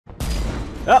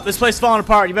Oh, this place is falling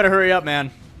apart. You better hurry up,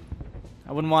 man.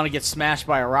 I wouldn't want to get smashed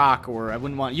by a rock, or I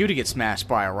wouldn't want you to get smashed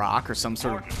by a rock or some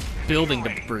sort of building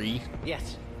debris.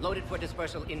 Yes, loaded for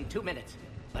dispersal in 2 minutes.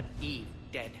 But Eve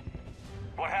dead.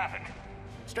 What happened?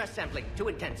 Stress sampling, too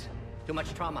intense. Too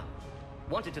much trauma.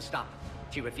 Wanted to stop.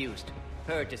 She refused.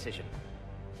 Her decision.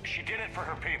 She did it for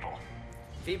her people.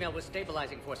 Female was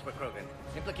stabilizing force for Krogan.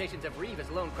 Implications of Reeve as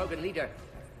lone Krogan leader.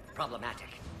 Problematic.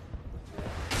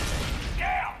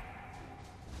 Down!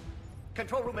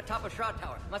 Control room at top of Shroud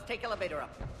Tower. Must take elevator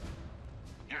up.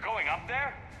 You're going up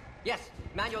there? Yes,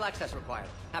 manual access required.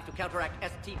 Have to counteract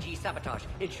STG sabotage.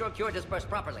 Ensure cure dispersed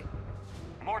properly.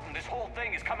 Morton, this whole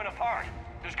thing is coming apart.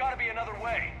 There's got to be another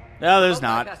way. No, there's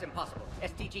not. That's impossible.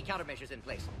 STG countermeasures in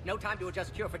place. No time to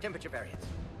adjust cure for temperature variance.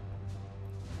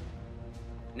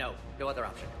 No other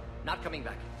option. Not coming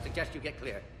back. Suggest you get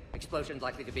clear. Explosion's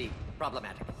likely to be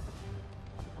problematic.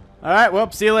 Alright,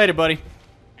 well, see you later, buddy.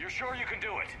 You're sure you can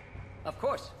do it? Of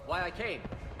course. Why I came.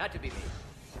 Had to be me.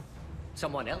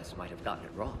 Someone else might have gotten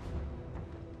it wrong.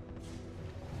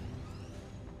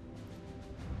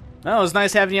 Well, it was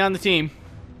nice having you on the team.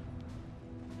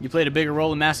 You played a bigger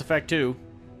role in Mass Effect 2.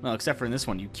 Well, except for in this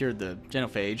one, you cured the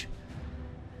genophage.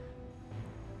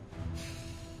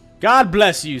 God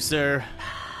bless you, sir.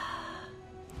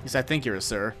 At least I think you're a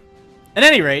sir. At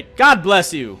any rate, God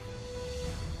bless you.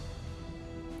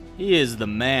 He is the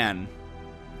man.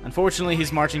 Unfortunately,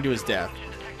 he's marching to his death.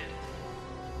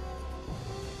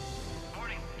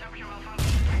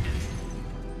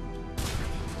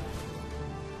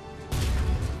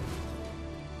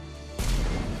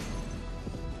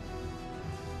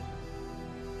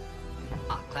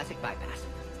 Classic bypass.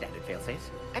 Standard failsafes.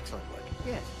 Excellent work.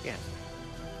 Yes.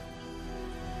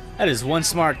 That is one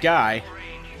smart guy.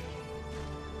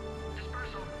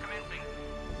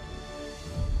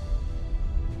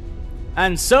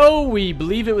 And so, we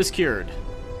believe it was cured.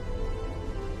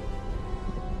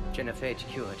 Genophage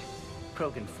cured.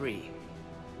 Krogan free.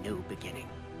 New beginning.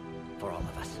 For all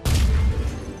of us.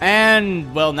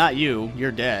 And, well, not you.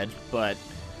 You're dead. But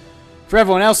for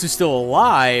everyone else who's still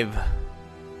alive...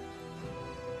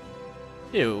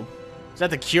 Ew. Is that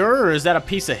the cure, or is that a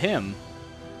piece of him?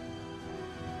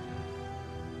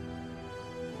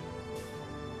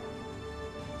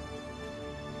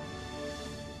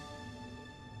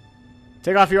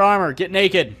 Take off your armor. Get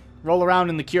naked. Roll around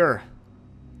in the cure.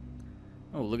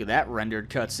 Oh, look at that rendered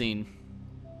cutscene.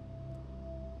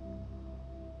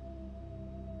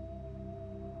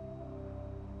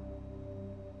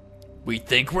 We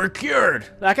think we're cured.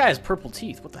 That guy has purple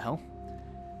teeth. What the hell?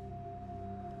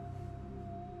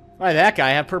 Why that guy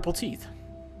have purple teeth?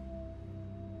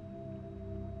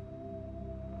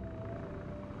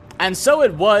 And so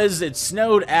it was. It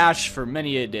snowed ash for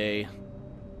many a day.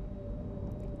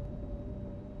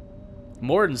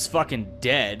 Morden's fucking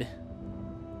dead.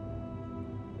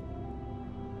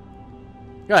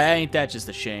 God, ain't that just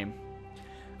a shame?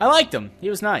 I liked him. He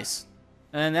was nice.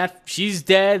 And that she's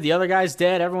dead, the other guy's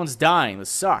dead, everyone's dying. This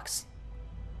sucks.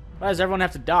 Why does everyone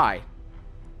have to die?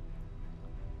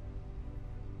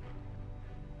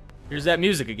 Here's that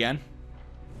music again.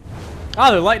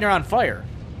 Oh, they're lighting her on fire.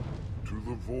 To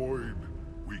the void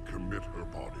we commit her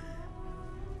body.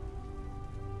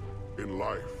 In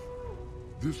life,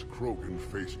 this Krogan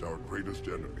faced our greatest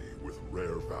enemy with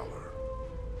rare valor.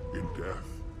 In death,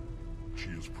 she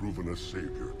has proven a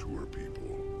savior to her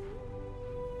people.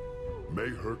 May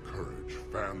her courage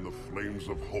fan the flames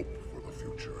of hope for the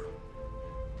future.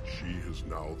 She is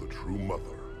now the true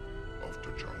mother of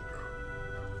Tachanka.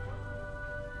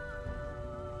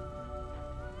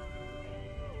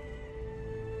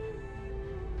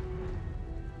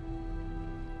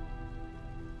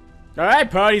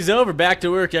 Alright, party's over. Back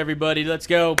to work, everybody. Let's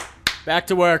go. Back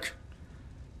to work.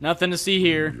 Nothing to see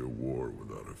here. Be a war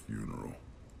without a funeral.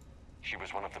 She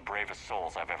was one of the bravest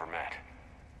souls I've ever met.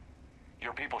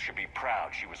 Your people should be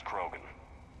proud she was Krogan.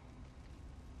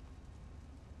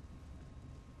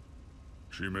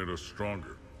 She made us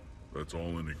stronger. That's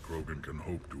all any Krogan can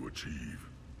hope to achieve.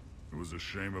 It was a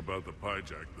shame about the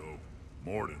Pyjak, though.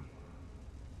 Morden.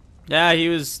 Yeah, he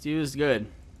was good.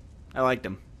 I liked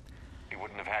him. He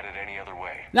wouldn't have had it any other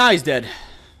way. Now he's dead.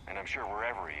 And I'm sure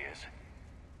wherever he is,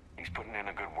 he's putting in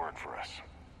a good word for us.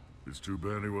 It's too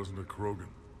bad he wasn't a Krogan.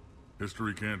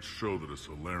 History can't show that a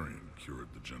Solarian cured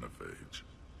the genophage.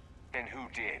 Then who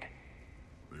did?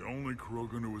 The only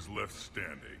Krogan who was left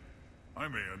standing. I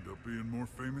may end up being more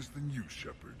famous than you,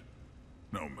 Shepard.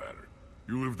 No matter.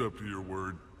 You lived up to your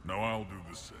word, now I'll do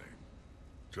the same.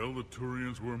 Tell the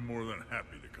Turians we're more than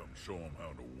happy to come show them how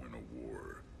to win a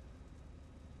war.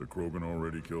 The Krogan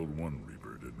already killed one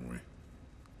Reaper, didn't we?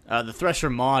 The Thresher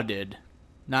Maw did.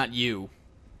 Not you.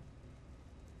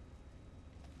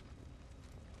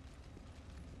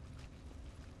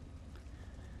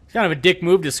 It's kind of a dick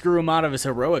move to screw him out of his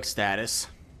heroic status.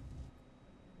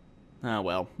 Oh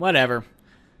well, whatever.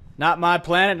 Not my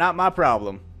planet, not my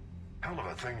problem. Hell of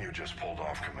a thing you just pulled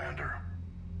off, Commander.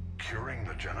 Curing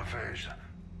the genophage?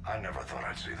 I never thought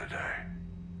I'd see the day.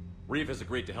 Reeve has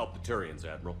agreed to help the Turians,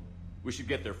 Admiral. We should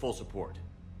get their full support.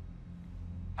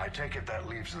 I take it that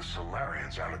leaves the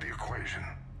Solarians out of the equation.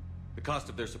 The cost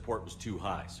of their support was too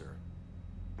high, sir.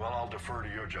 Well, I'll defer to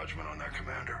your judgment on that,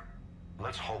 Commander.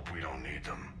 Let's hope we don't need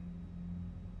them.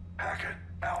 Hackett,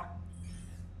 out.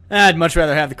 I'd much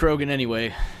rather have the Krogan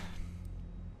anyway.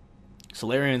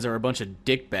 Solarians are a bunch of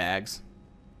dickbags.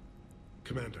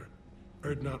 Commander,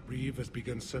 Erdnot Reeve has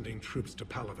begun sending troops to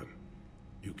Palaven.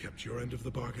 You kept your end of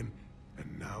the bargain,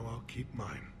 and now I'll keep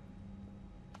mine.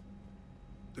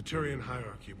 The Turian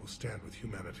hierarchy will stand with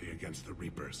humanity against the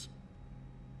Reapers.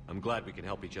 I'm glad we can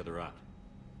help each other out.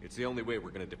 It's the only way we're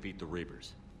going to defeat the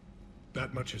Reapers.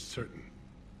 That much is certain.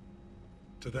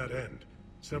 To that end,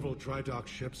 several dry dock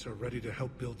ships are ready to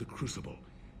help build the Crucible.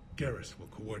 Garrus will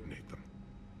coordinate them.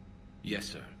 Yes,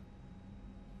 sir.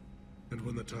 And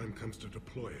when the time comes to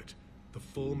deploy it, the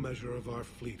full measure of our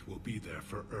fleet will be there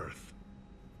for Earth.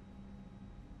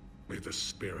 May the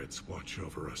spirits watch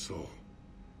over us all.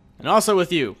 And also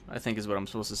with you, I think is what I'm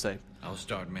supposed to say. I'll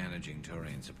start managing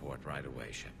Turian support right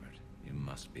away, Shepard. You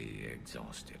must be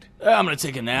exhausted. I'm gonna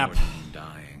take a nap. More than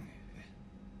dying.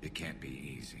 It can't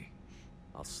be easy.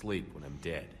 I'll sleep when I'm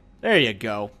dead. There you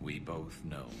go. We both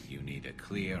know you need a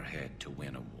clear head to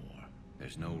win a war.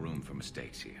 There's no room for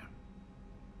mistakes here.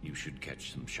 You should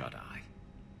catch some shut-eye.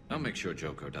 I'll make sure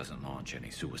Joker doesn't launch any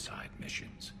suicide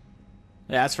missions.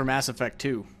 Yeah, that's for Mass Effect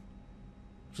 2.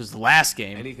 Which was the last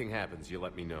game. Anything happens, you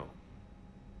let me know.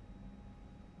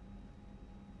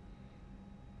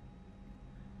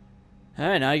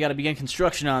 Alright, now you gotta begin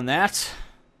construction on that.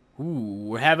 Ooh,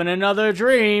 we're having another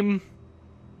dream.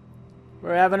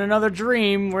 We're having another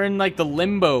dream. We're in, like, the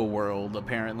limbo world,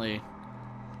 apparently.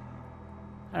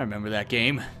 I remember that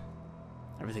game.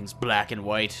 Everything's black and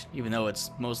white, even though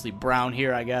it's mostly brown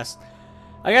here, I guess.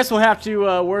 I guess we'll have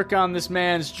to work on this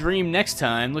man's dream next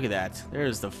time. Look at that.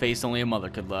 There's the face only a mother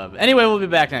could love. Anyway, we'll be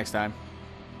back next time.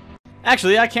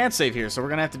 Actually, I can't save here, so we're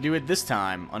going to have to do it this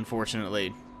time,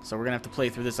 unfortunately. So we're going to have to play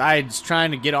through this. I was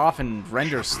trying to get off and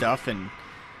render stuff and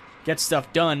get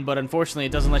stuff done, but unfortunately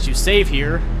it doesn't let you save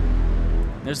here.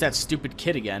 There's that stupid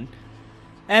kid again.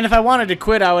 And if I wanted to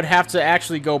quit, I would have to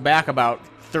actually go back about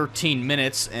 13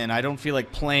 minutes, and I don't feel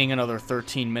like playing another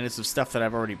 13 minutes of stuff that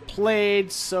I've already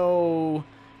played, so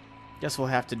guess we'll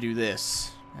have to do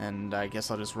this. And I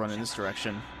guess I'll just run in this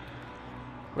direction.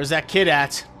 Where's that kid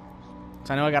at?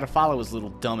 So I know I gotta follow his little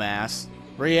dumb ass.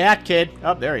 Where you at, kid?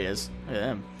 Oh, there he is. Look at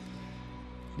him.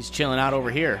 He's chilling out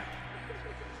over here.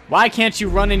 Why can't you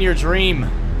run in your dream?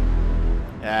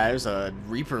 Yeah, there's a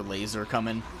Reaper laser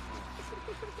coming.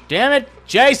 Damn it,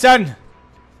 Jason!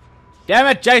 Damn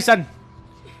it, Jason!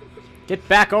 Get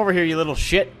back over here, you little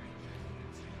shit.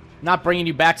 I'm not bringing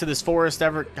you back to this forest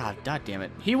ever. God damn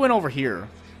it. He went over here.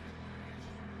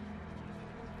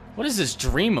 What is this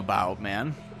dream about,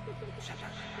 man?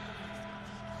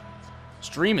 This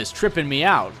dream is tripping me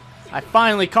out. I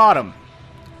finally caught him.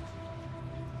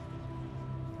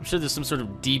 I'm sure there's some sort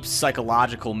of deep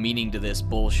psychological meaning to this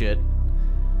bullshit.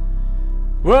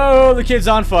 Whoa, the kid's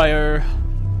on fire.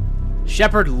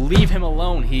 Shepard, leave him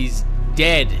alone. He's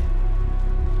dead.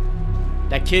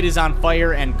 That kid is on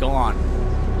fire and gone.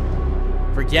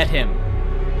 Forget him.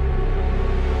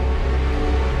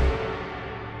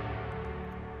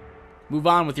 Move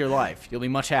on with your life. You'll be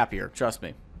much happier. Trust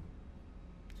me.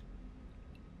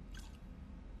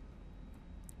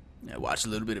 I watch a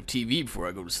little bit of TV before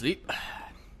I go to sleep.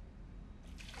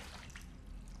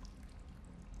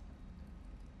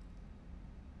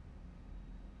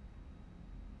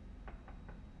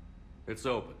 It's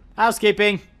open.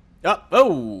 Housekeeping.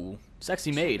 Oh,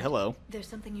 sexy maid. Hello. There's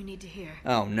something you need to hear.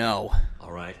 Oh, no.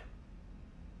 All right.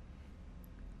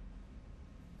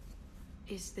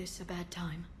 Is this a bad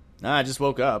time? Nah, I just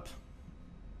woke up.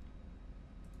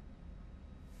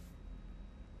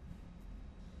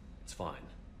 It's fine.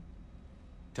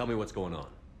 Tell me what's going on.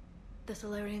 The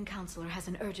Solarian Counselor has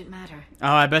an urgent matter. Oh,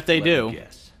 I bet they do. Let me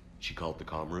guess. She called the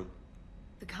comm room?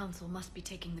 The Council must be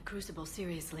taking the Crucible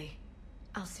seriously.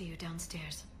 I'll see you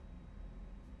downstairs.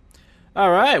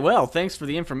 Alright, well, thanks for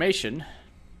the information.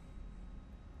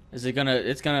 Is it gonna...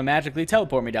 It's gonna magically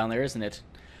teleport me down there, isn't it?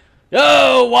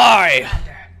 Oh, why?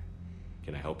 Commander.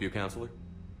 Can I help you, Counselor?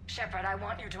 Shepard, I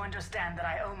want you to understand that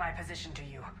I owe my position to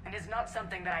you, and it's not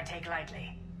something that I take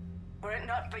lightly. Were it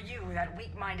not for you, that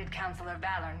weak-minded Counselor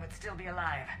Valorn would still be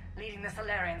alive, leading the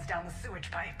Solarians down the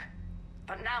sewage pipe.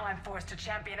 But now I'm forced to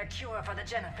champion a cure for the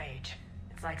genophage.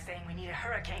 It It's like saying we need a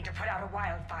hurricane to put out a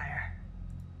wildfire.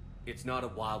 It's not a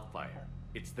wildfire.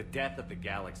 It's the death of the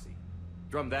galaxy.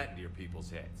 Drum that into your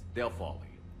people's heads. They'll follow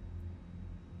you.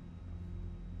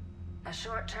 A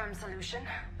short-term solution,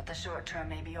 but the short term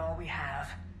may be all we have.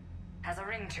 Has a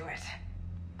ring to it.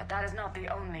 But that is not the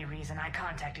only reason I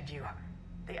contacted you.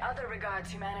 The other regards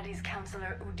humanity's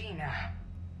counselor Udina.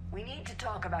 We need to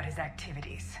talk about his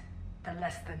activities. The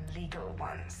less than legal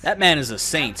ones. That man is a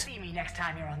saint. Come see me next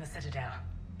time you're on the Citadel.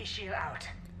 Ishil out.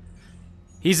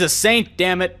 He's a saint,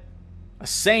 damn it. A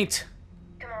saint.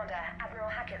 Commander, Admiral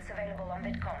Hackett's available on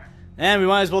VidCon. And we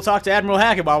might as well talk to Admiral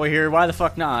Hackett while we're here. Why the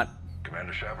fuck not?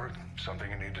 Commander Shepard, something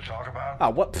you need to talk about? Oh,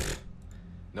 what? Pfft.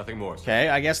 Nothing more, sir. Okay,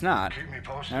 I guess not. Keep me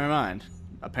posted. Never mind.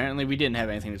 Apparently we didn't have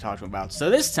anything to talk to him about. So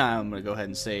this time I'm going to go ahead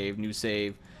and save. New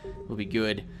save. Will be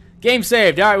good. Game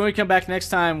saved. Alright, when we come back next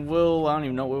time, I don't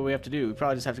even know what we have to do. We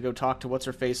probably just have to go talk to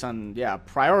What's-Her-Face on,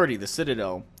 Priority, the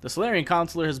Citadel. The Solarian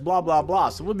Consular has blah, blah, blah.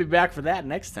 So we'll be back for that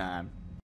next time.